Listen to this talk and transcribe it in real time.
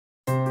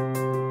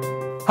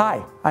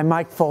Hi, I'm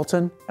Mike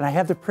Fulton, and I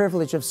have the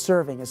privilege of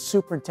serving as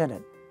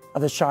superintendent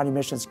of the Shawnee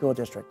Mission School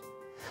District.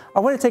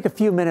 I want to take a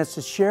few minutes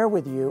to share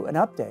with you an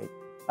update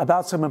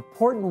about some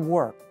important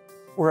work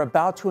we're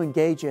about to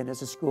engage in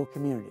as a school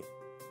community,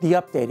 the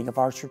updating of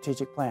our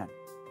strategic plan.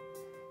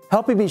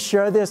 Helping me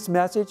share this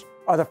message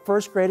are the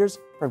first graders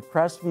from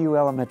Crestview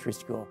Elementary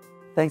School.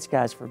 Thanks,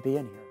 guys, for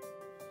being here.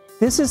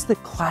 This is the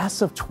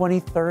class of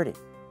 2030.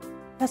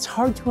 That's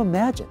hard to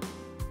imagine.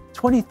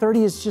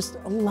 2030 is just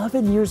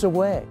 11 years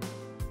away.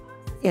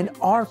 In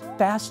our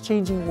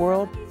fast-changing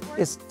world,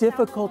 it's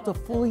difficult to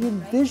fully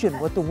envision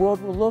what the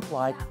world will look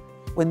like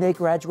when they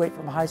graduate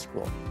from high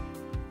school.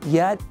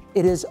 Yet,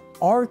 it is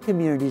our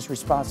community's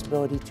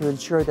responsibility to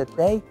ensure that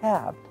they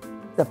have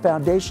the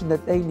foundation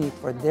that they need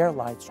for their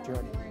life's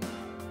journey.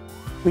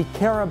 We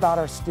care about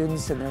our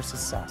students and their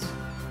success.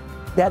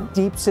 That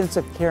deep sense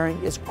of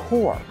caring is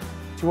core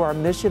to our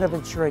mission of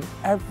ensuring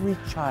every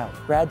child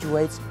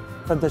graduates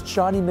from the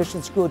Shawnee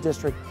Mission School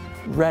District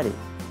ready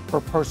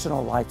for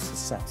personal life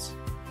success.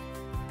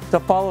 To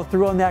follow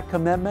through on that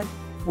commitment,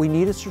 we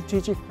need a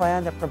strategic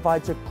plan that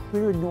provides a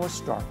clear North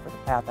Star for the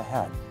path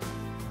ahead.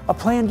 A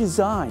plan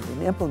designed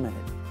and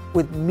implemented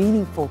with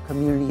meaningful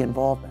community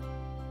involvement.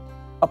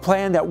 A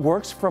plan that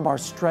works from our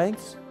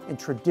strengths and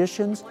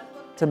traditions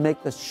to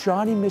make the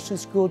Shawnee Mission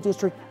School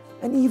District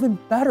an even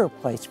better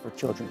place for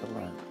children to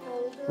learn,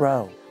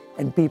 grow,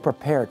 and be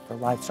prepared for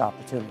life's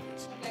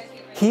opportunities.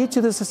 Key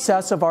to the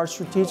success of our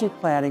strategic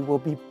planning will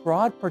be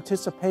broad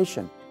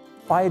participation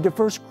by a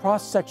diverse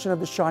cross-section of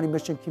the Shawnee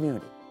Mission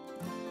community.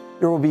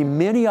 There will be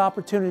many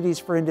opportunities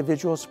for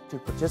individuals to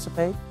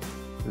participate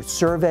through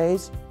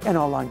surveys and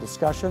online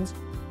discussions,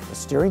 the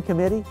steering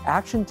committee,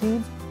 action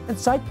teams, and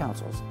site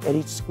councils at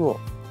each school.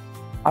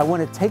 I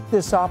want to take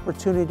this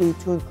opportunity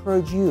to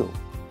encourage you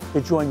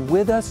to join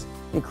with us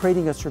in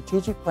creating a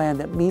strategic plan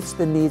that meets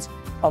the needs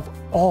of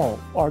all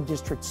our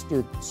district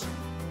students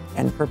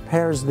and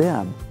prepares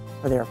them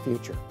for their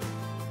future.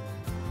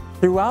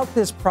 Throughout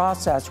this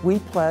process, we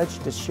pledge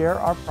to share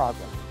our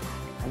progress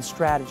and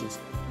strategies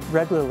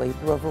regularly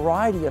through a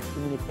variety of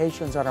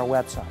communications on our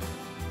website,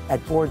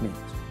 at board meetings,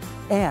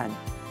 and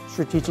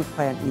strategic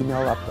plan email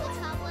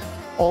updates,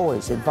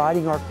 always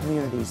inviting our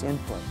community's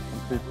input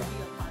and feedback.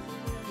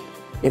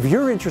 If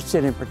you're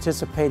interested in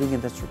participating in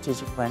the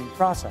strategic planning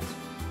process,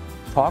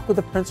 talk with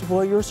the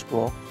principal at your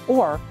school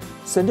or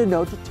send a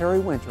note to Terry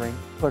Wintering,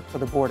 clerk for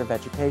the Board of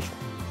Education.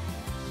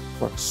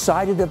 We're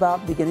excited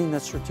about beginning the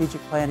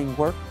strategic planning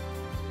work,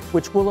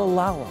 which will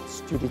allow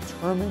us to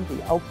determine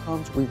the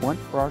outcomes we want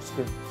for our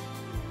students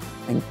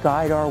and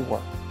guide our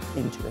work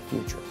into the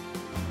future.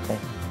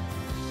 Thank you.